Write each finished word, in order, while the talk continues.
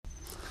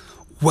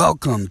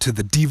Welcome to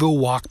the Devo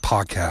Walk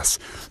podcast.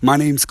 My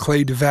name's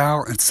Clay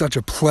Duval. It's such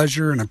a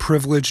pleasure and a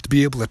privilege to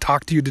be able to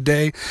talk to you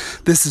today.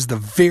 This is the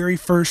very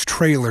first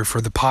trailer for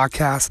the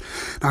podcast,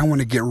 and I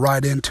want to get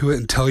right into it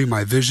and tell you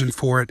my vision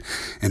for it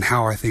and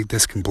how I think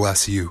this can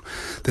bless you.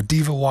 The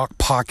Devo Walk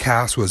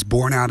podcast was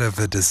born out of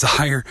a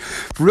desire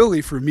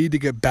really for me to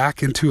get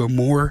back into a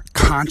more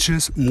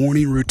conscious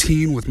morning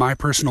routine with my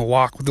personal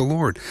walk with the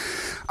Lord.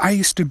 I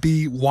used to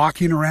be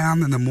walking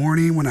around in the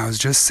morning when I was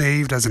just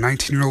saved as a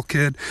 19-year-old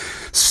kid,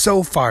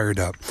 so fired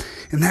up.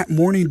 And that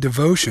morning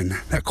devotion,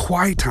 that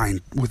quiet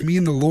time with me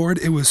and the Lord,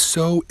 it was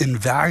so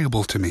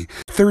invaluable to me.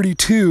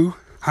 32,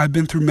 I've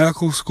been through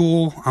medical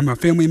school. I'm a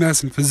family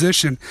medicine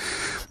physician.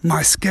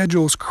 My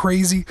schedule is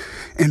crazy,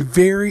 and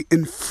very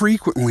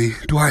infrequently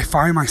do I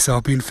find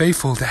myself being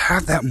faithful to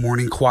have that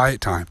morning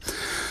quiet time.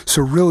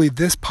 So really,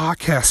 this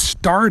podcast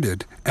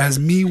started as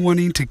me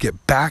wanting to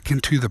get back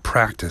into the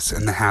practice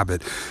and the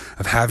habit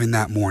of having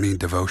that morning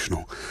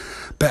devotional.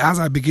 But as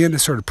I began to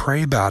sort of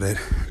pray about it,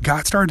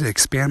 God started to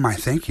expand my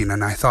thinking,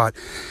 and I thought,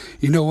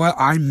 you know what?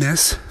 I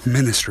miss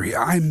ministry.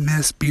 I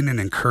miss being an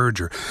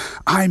encourager.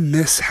 I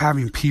miss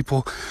having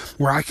people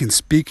where I can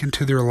speak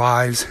into their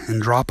lives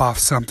and drop off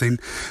something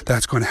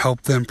that's going to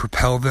help them,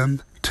 propel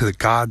them to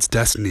God's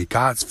destiny,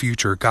 God's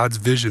future, God's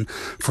vision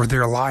for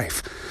their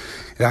life.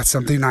 That's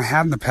something I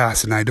had in the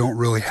past, and I don't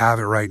really have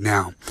it right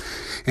now.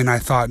 And I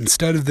thought,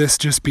 instead of this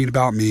just being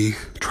about me,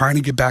 trying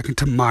to get back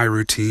into my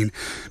routine,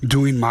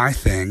 doing my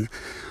thing,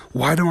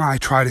 why don't I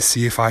try to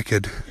see if I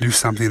could do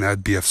something that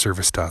would be of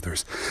service to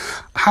others?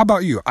 How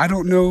about you? I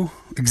don't know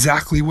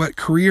exactly what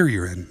career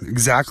you're in,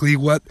 exactly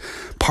what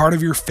part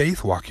of your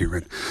faith walk you're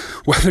in,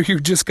 whether you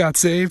just got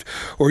saved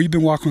or you've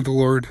been walking with the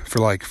Lord for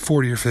like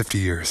 40 or 50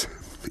 years.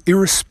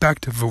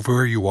 Irrespective of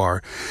where you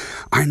are,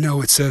 I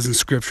know it says in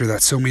Scripture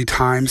that so many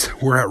times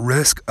we're at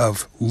risk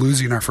of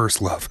losing our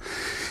first love.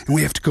 And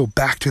we have to go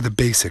back to the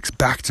basics,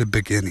 back to the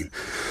beginning.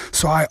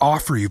 So I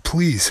offer you,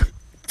 please,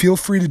 feel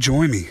free to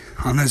join me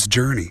on this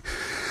journey.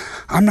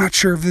 I'm not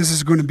sure if this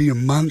is going to be a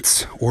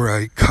month or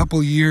a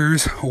couple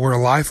years or a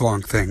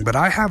lifelong thing, but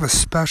I have a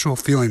special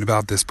feeling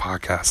about this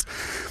podcast,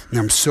 and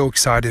I'm so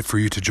excited for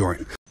you to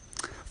join.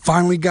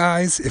 Finally,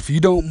 guys, if you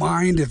don't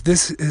mind, if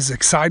this is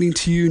exciting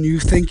to you and you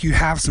think you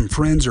have some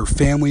friends or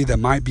family that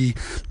might be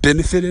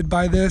benefited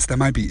by this, that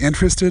might be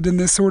interested in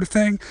this sort of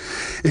thing,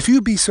 if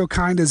you'd be so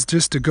kind as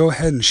just to go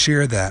ahead and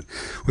share that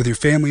with your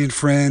family and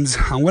friends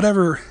on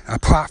whatever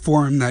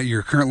platform that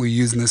you're currently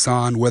using this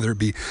on, whether it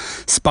be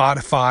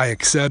Spotify,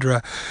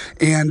 etc.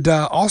 And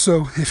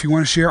also, if you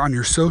want to share on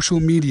your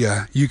social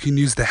media, you can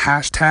use the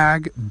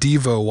hashtag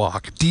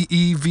DevoWalk,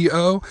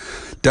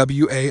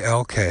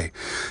 DevoWalk.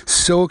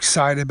 So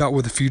excited about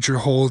what the future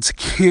holds.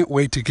 Can't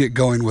wait to get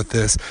going with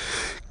this.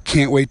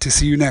 Can't wait to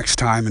see you next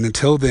time. And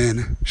until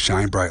then,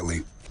 shine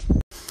brightly.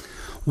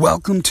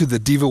 Welcome to the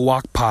Devo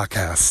Walk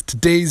podcast.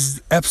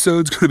 Today's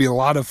episode is going to be a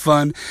lot of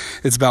fun.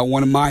 It's about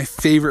one of my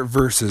favorite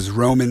verses,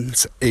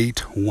 Romans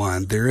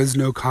 8:1. There is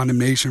no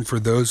condemnation for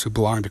those who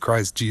belong to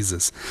Christ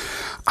Jesus.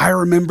 I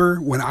remember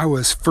when I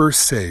was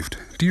first saved.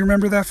 Do you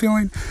remember that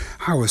feeling?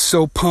 I was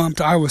so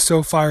pumped. I was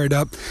so fired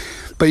up.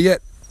 But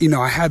yet,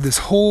 I had this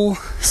whole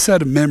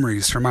set of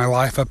memories from my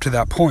life up to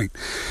that point.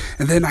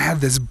 And then I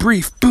had this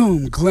brief,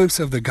 boom, glimpse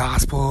of the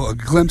gospel, a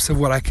glimpse of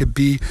what I could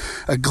be,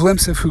 a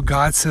glimpse of who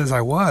God says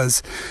I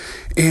was.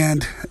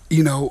 And,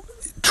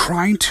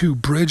 trying to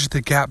bridge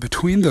the gap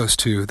between those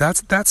two,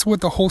 that's what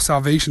the whole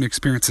salvation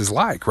experience is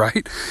like,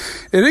 right?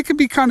 And it can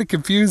be kind of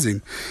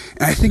confusing.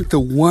 And I think the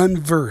one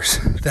verse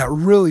that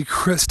really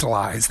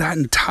crystallized that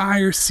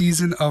entire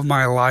season of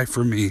my life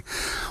for me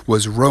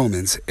was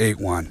Romans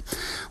 8:1.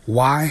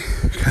 Why?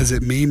 Because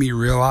it made me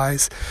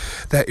realize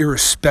that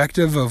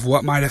irrespective of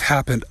what might have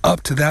happened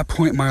up to that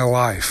point in my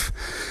life,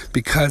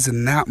 because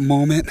in that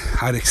moment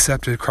I'd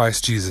accepted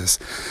Christ Jesus,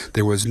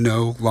 there was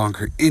no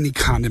longer any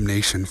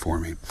condemnation for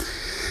me.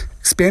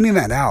 Expanding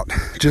that out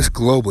just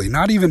globally,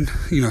 not even,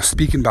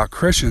 speaking about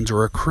Christians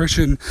or a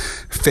Christian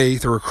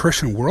faith or a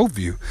Christian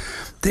worldview.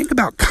 Think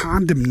about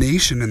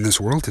condemnation in this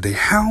world today.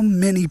 How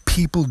many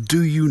people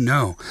do you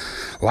know,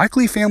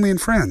 likely family and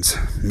friends,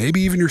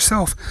 maybe even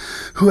yourself,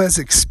 who has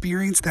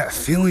experienced that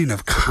feeling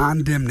of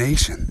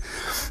condemnation,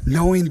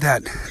 knowing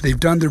that they've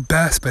done their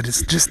best, but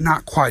it's just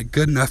not quite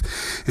good enough,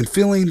 and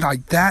feeling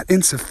like that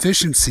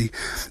insufficiency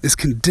is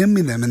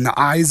condemning them in the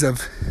eyes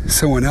of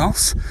someone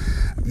else,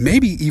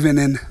 maybe even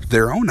in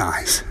their own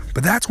eyes.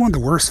 But that's one of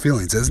the worst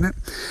feelings, isn't it?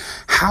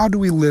 How do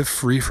we live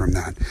free from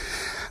that?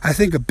 I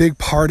think a big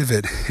part of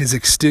it is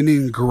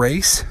extending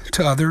grace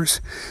to others,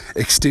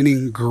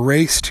 extending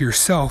grace to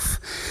yourself,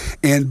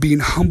 and being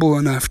humble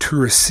enough to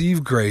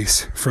receive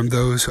grace from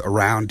those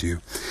around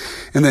you.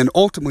 And then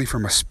ultimately,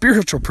 from a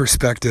spiritual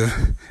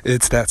perspective,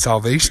 it's that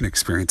salvation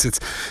experience. It's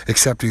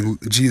accepting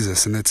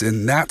Jesus, and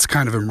that's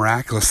kind of a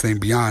miraculous thing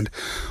beyond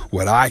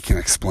what I can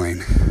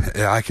explain.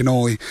 I can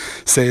only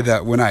say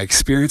that when I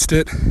experienced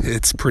it,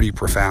 it's pretty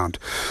profound.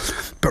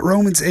 But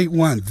Romans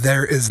 8:1,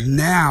 there is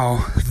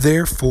now,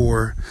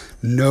 therefore,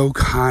 no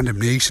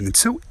condemnation. It's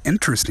so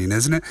interesting,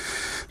 isn't it?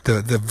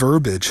 The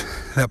verbiage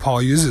that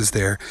Paul uses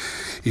there.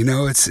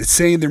 It's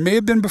saying there may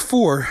have been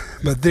before,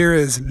 but there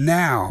is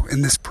now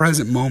in this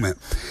present moment.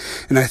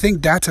 And I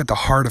think that's at the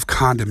heart of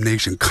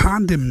condemnation.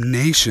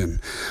 Condemnation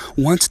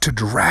wants to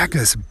drag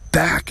us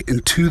back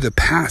into the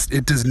past.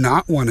 It does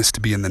not want us to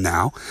be in the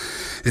now.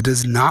 It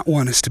does not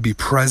want us to be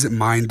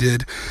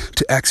present-minded,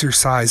 to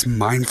exercise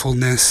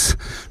mindfulness,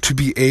 to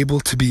be able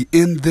to be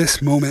in this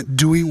moment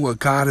doing what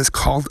God has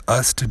called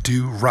us to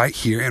do right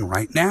here and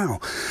right now.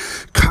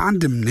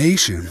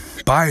 Condemnation,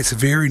 by its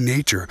very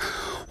nature,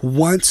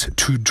 wants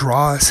to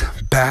draw us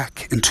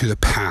back into the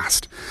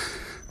past.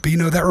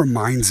 But that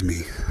reminds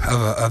me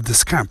of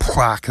this kind of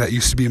plaque that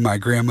used to be in my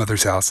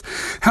grandmother's house.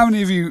 How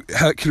many of you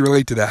can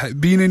relate to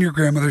that? Being in your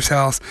grandmother's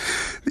house,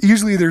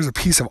 usually there's a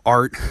piece of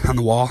art on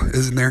the wall,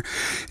 isn't there?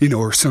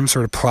 Or some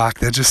sort of plaque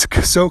that's just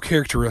so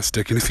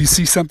characteristic. And if you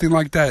see something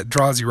like that, it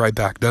draws you right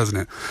back, doesn't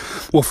it?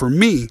 Well, for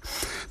me,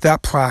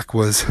 that plaque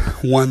was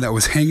one that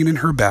was hanging in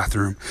her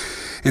bathroom.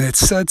 And it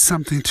said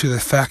something to the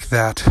fact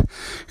that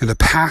the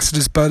past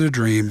is but a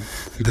dream,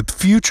 the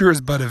future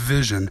is but a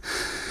vision,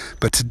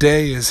 but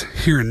today is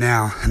here and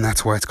now, and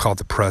that's why it's called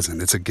the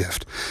present. It's a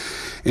gift.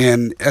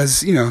 And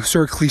as,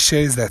 sort of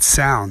cliche as that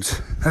sounds,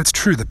 that's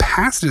true. The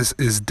past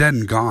is dead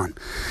and gone.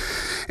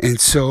 And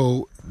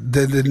so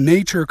the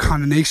nature of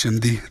condemnation,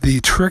 the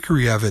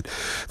trickery of it,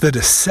 the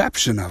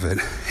deception of it,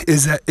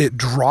 is that it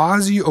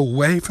draws you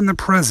away from the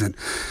present,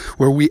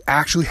 where we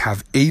actually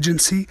have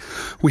agency,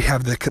 we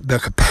have the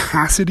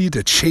capacity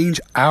to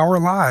change our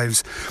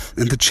lives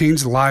and to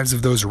change the lives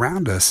of those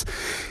around us,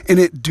 and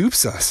it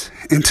dupes us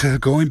into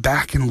going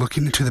back and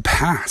looking into the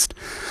past.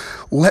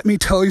 Let me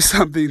tell you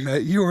something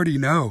that you already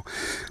know.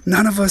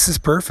 None of us is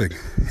perfect.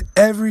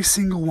 Every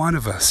single one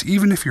of us,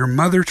 even if you're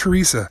Mother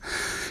Teresa,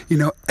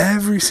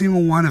 every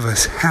single one of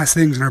us has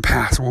things in our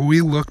past where we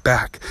look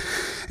back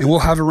and we'll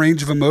have a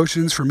range of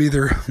emotions from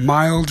either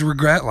mild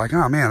regret, like,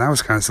 oh man, that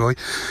was kind of silly,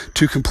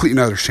 to complete and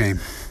utter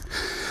shame.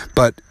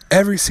 But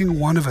every single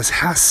one of us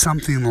has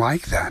something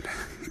like that.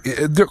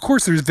 Of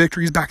course, there's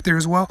victories back there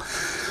as well,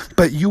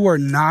 but you are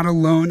not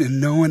alone, and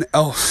no one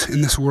else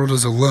in this world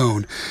is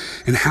alone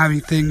in having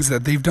things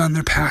that they've done in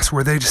their past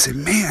where they just say,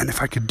 man,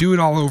 if I could do it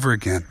all over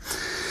again.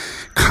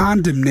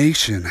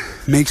 Condemnation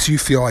makes you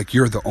feel like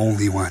you're the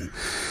only one,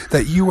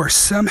 that you are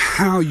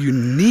somehow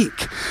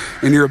unique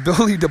in your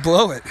ability to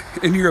blow it,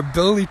 in your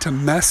ability to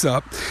mess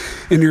up,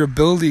 in your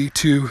ability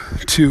to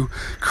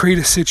create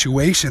a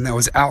situation that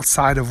was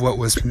outside of what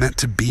was meant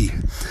to be.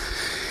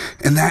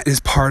 And that is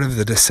part of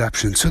the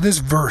deception. So this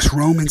verse,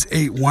 Romans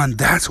 8:1,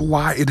 that's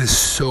why it is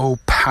so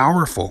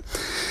powerful.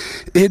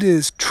 It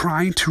is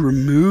trying to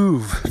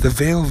remove the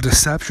veil of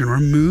deception,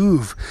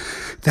 remove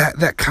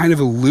that kind of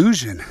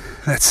illusion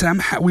that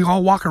somehow we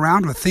all walk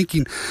around with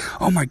thinking,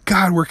 oh my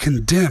God, we're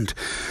condemned.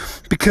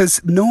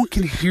 Because no one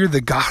can hear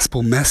the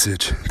gospel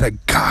message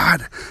that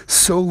God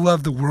so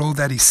loved the world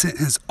that he sent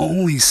his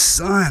only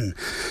son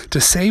to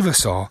save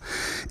us all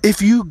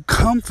if you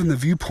come from the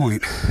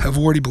viewpoint of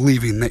already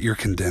believing that you're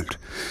condemned.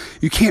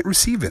 You can't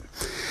receive it.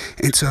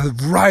 And so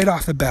right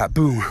off the bat,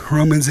 boom,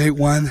 Romans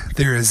 8:1,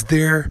 there is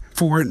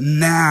therefore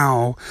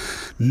now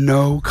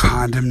no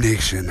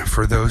condemnation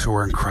for those who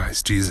are in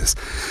Christ Jesus.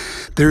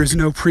 There is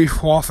no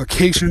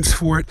pre-qualifications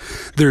for it.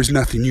 There's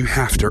nothing you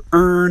have to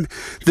earn.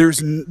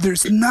 There's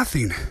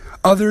nothing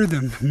other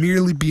than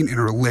merely being in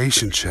a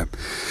relationship.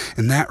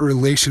 And that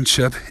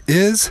relationship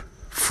is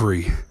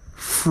free,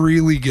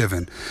 freely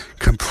given,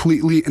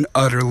 completely and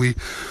utterly,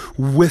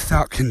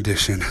 without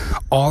condition.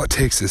 All it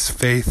takes is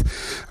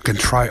faith, a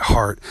contrite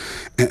heart,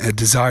 and a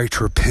desire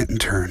to repent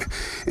and turn,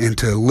 and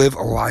to live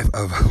a life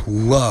of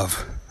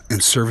love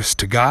and service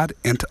to God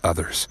and to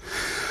others.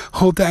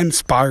 Hope that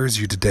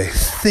inspires you today.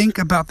 Think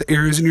about the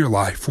areas in your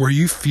life where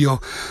you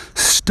feel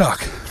stuck,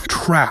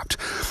 trapped,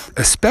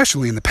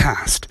 especially in the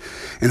past.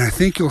 And I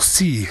think you'll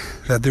see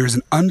that there's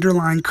an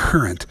underlying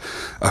current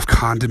of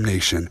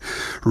condemnation.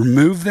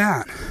 Remove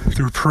that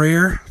through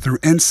prayer, through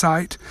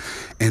insight,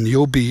 and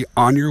you'll be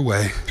on your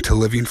way to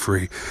living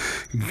free.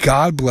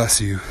 God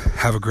bless you.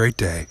 Have a great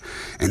day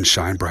and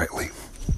shine brightly.